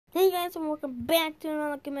Hey guys, and welcome back to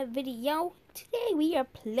another video. Today we are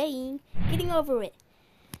playing Getting Over It.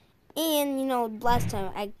 And you know, last time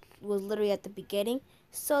I was literally at the beginning,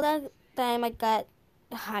 so that time I got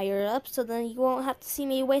higher up, so then you won't have to see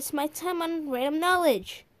me waste my time on random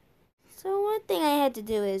knowledge. So one thing I had to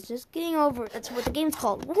do is just getting over it. That's what the game's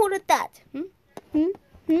called. What is that?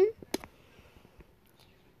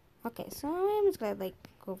 Okay, so I'm just gonna like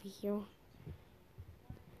go over here.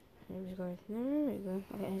 There we go.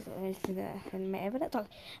 Okay, I see that in my evidence. Okay,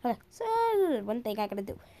 so one thing I gotta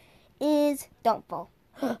do is don't fall.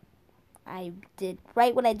 I did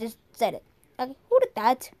right when I just said it. Okay, who did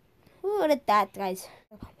that? Who did that, guys?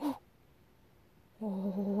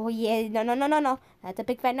 Oh yeah, no. That's a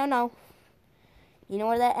big fat no. You know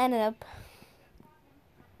where that ended up?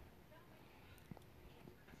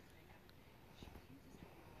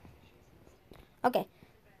 Okay,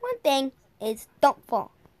 one thing is don't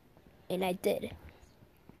fall, and I did.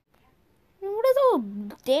 And what is all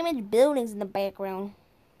damaged buildings in the background?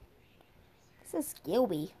 This is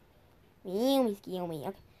scary. Really scary.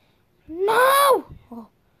 Okay. No! Oh,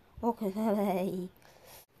 okay.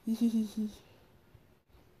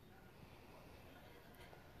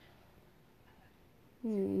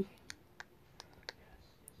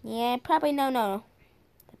 Yeah, probably no.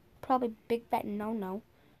 Probably big fat no.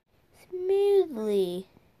 Smoothly.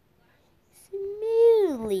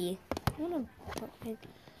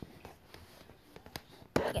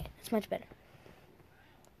 Okay, it's much better.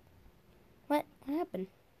 What happened?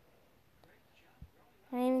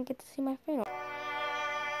 I didn't even get to see my friend.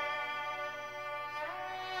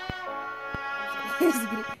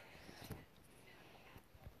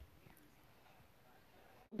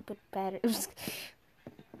 Good batter.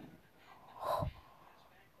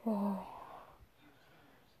 Oh,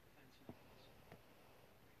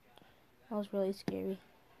 that was really scary.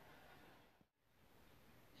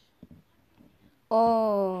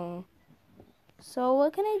 Oh, so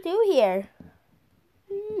what can I do here?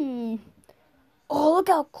 Oh, look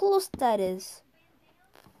how close that is.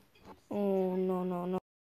 Oh, no.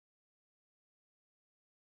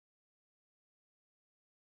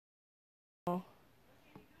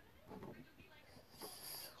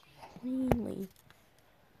 Cleanly.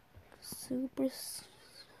 Super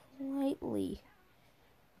slightly.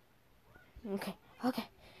 Okay.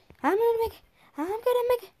 I'm gonna make it.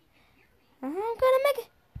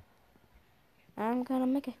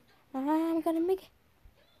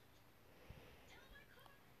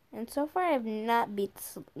 And so far, I have not beat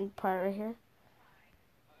this part right here.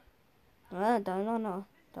 No.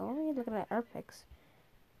 Don't be looking at our picks.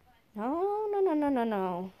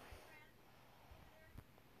 No.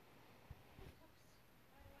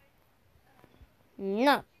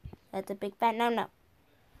 No. That's a big fat no.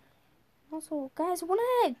 Also, guys, what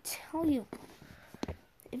did I tell you?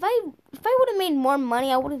 If I would have made more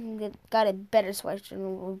money, I would have got a better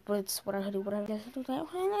sweatshirt, sweater, hoodie, whatever. I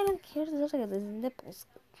don't care. There's like this nipples.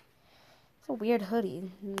 It's a weird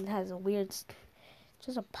hoodie. It has a weird,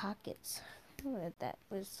 just a pockets. Look at that.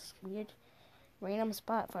 This weird, random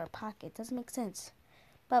spot for a pocket. Doesn't make sense.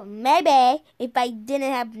 But maybe if I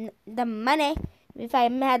didn't have the money, if I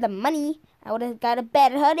had the money, I would have got a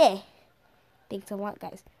better hoodie. Thanks a lot,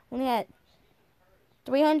 guys. Only got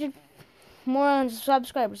 300 more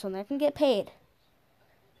subscribers on there. I can get paid.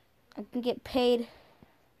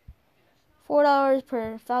 $4 per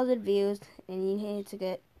 1,000 views, and you need to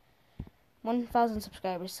get 1,000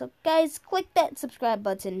 subscribers. So, guys, click that subscribe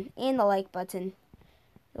button and the like button.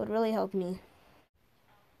 It would really help me.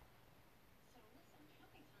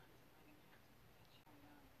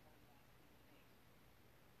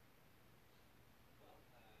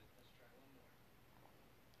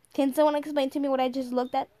 Can someone explain to me what I just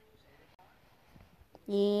looked at?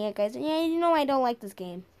 Yeah, guys. Yeah, you know I don't like this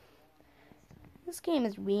game. This game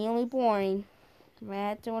is really boring.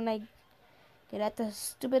 Right when I get at the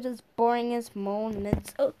stupidest, boringest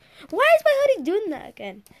moments. Oh, why is my hoodie doing that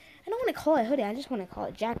again? I don't want to call it hoodie. I just want to call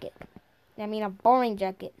it jacket. I mean, a boring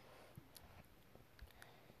jacket.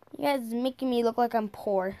 You guys are making me look like I'm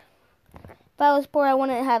poor. If I was poor, I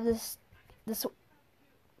wouldn't have this.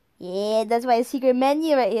 Yeah, that's my secret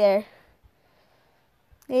menu right here.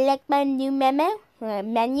 Like my new menu.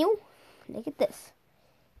 Look at this.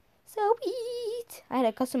 So sweet. I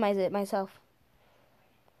had to customize it myself.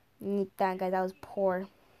 That guys, I was poor.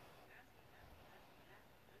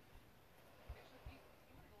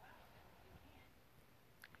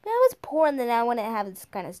 If I was poor, and then I wouldn't have this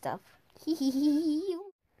kind of stuff. Hey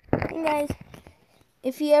guys,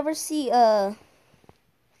 if you ever see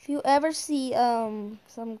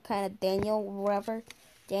some kind of Daniel, whatever,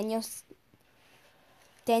 Daniel,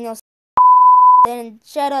 then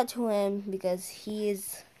shout out to him because he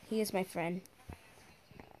is my friend.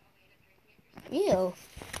 Ew.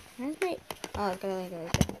 That's my. Oh, okay.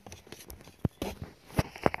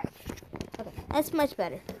 Okay, that's much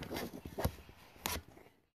better.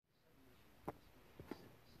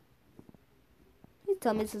 You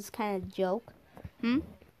tell me this is kind of joke. Is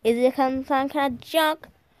it some kind of joke?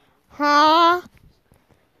 Huh?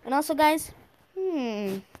 And also, guys,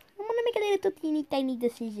 I'm gonna make a little teeny tiny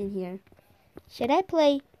decision here. Should I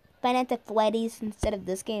play Five Nights at Freddy's instead of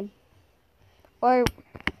this game? Or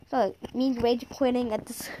me rage quitting at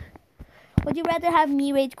this? Would you rather have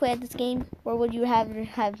me rage quit at this game, or would you rather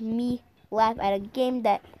have me laugh at a game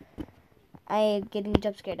that I am getting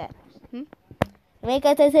jump scared at? Make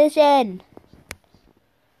a decision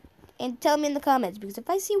and tell me in the comments, because if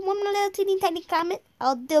I see one little teeny tiny comment,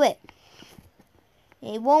 I'll do it.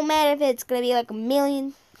 It won't matter if it's gonna be like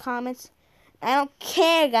 1,000,000 comments. I don't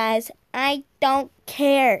care, guys. I don't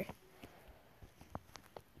care.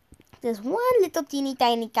 Just one little teeny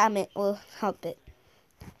tiny comment will help it.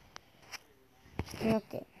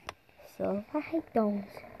 Okay. So if I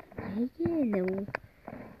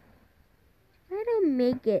don't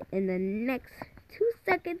make it in the next 2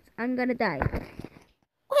 seconds, I'm gonna die.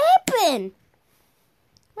 What happened?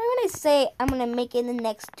 Why would I say I'm gonna make it in the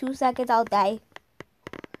next 2 seconds, I'll die?